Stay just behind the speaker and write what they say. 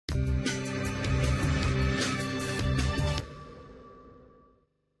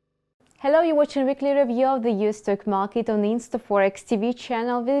Hello, you're watching weekly review of the US stock market on the InstаФорекс TV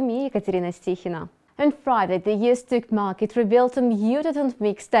channel with me, Екатерина Стихина. On Friday, the US stock market revealed a muted and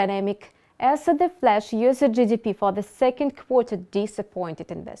mixed dynamic as the flash US GDP for the second quarter disappointed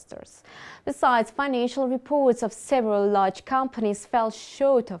investors. Besides, financial reports of several large companies fell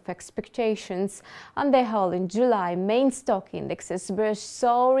short of expectations. On the whole, in July, main stock indexes were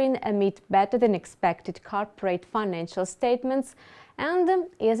soaring amid better-than-expected corporate financial statements and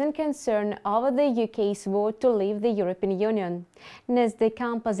easing concern over the UK's vote to leave the European Union. Nasdaq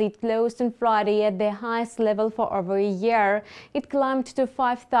Composite closed on Friday at the highest level for over a year. It climbed to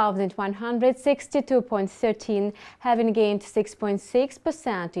 5,162.13, having gained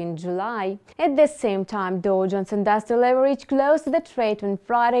 6.6% in July. At the same time, Dow Jones Industrial Average closed the trade on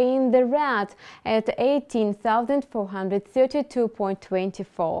Friday in the red at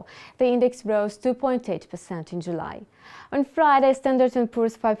 18,432.24. The index rose 2.8% in July. On Friday, Standard &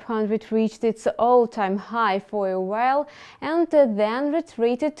 Poor's 500 reached its all-time high for a while and then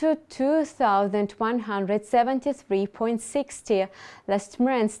retreated to 2,173.60. Last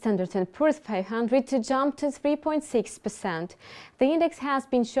month, Standard & Poor's 500 jumped 3.6%. The index has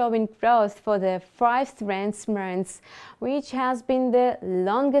been showing growth for the 5 straight months, which has been the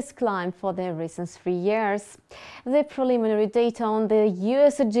longest climb for the recent 3 years. The preliminary data on the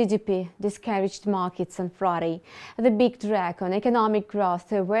US GDP discouraged markets on Friday. The big drag on economic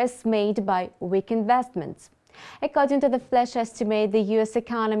growth was made by weak investments. According to the flash estimate, the US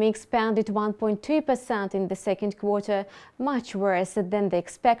economy expanded 1.2% in the second quarter, much worse than the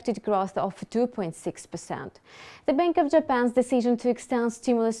expected growth of 2.6%. The Bank of Japan's decision to extend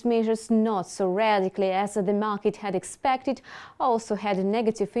stimulus measures not so radically as the market had expected also had a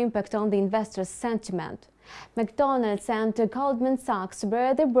negative impact on the investors' sentiment. McDonald's and Goldman Sachs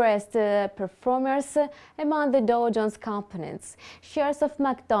were the best performers among the Dow Jones components. Shares of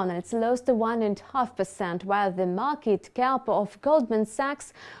McDonald's lost 1.5%, while the market cap of Goldman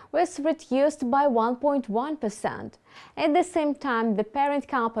Sachs was reduced by 1.1%. At the same time, the parent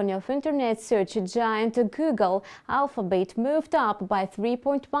company of internet search giant Google, Alphabet, moved up by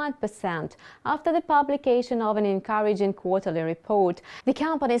 3.1% after the publication of an encouraging quarterly report. The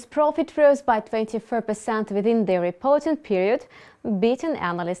company's profit rose by 24% within the reporting period, beating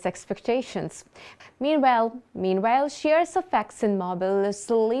analyst expectations. Meanwhile, shares of ExxonMobil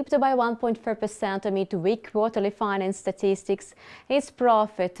slipped by 1.4% amid weak quarterly finance statistics. Its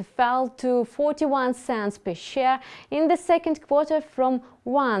profit fell to 41 cents per share in the second quarter from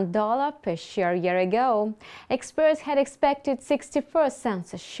 $1 per share a year ago. Experts had expected 64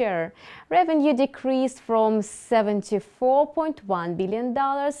 cents a share. Revenue decreased from $74.1 billion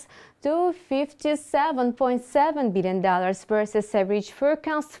to $57.7 billion versus average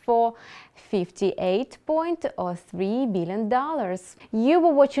forecast for $58.03 billion. You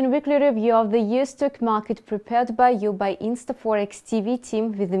were watching weekly review of the US stock market prepared by ИнстаФорекс TV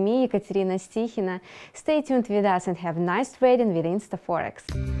team with me, Екатерина Стихина. Stay tuned with us and have nice trading with ИнстаФорекс.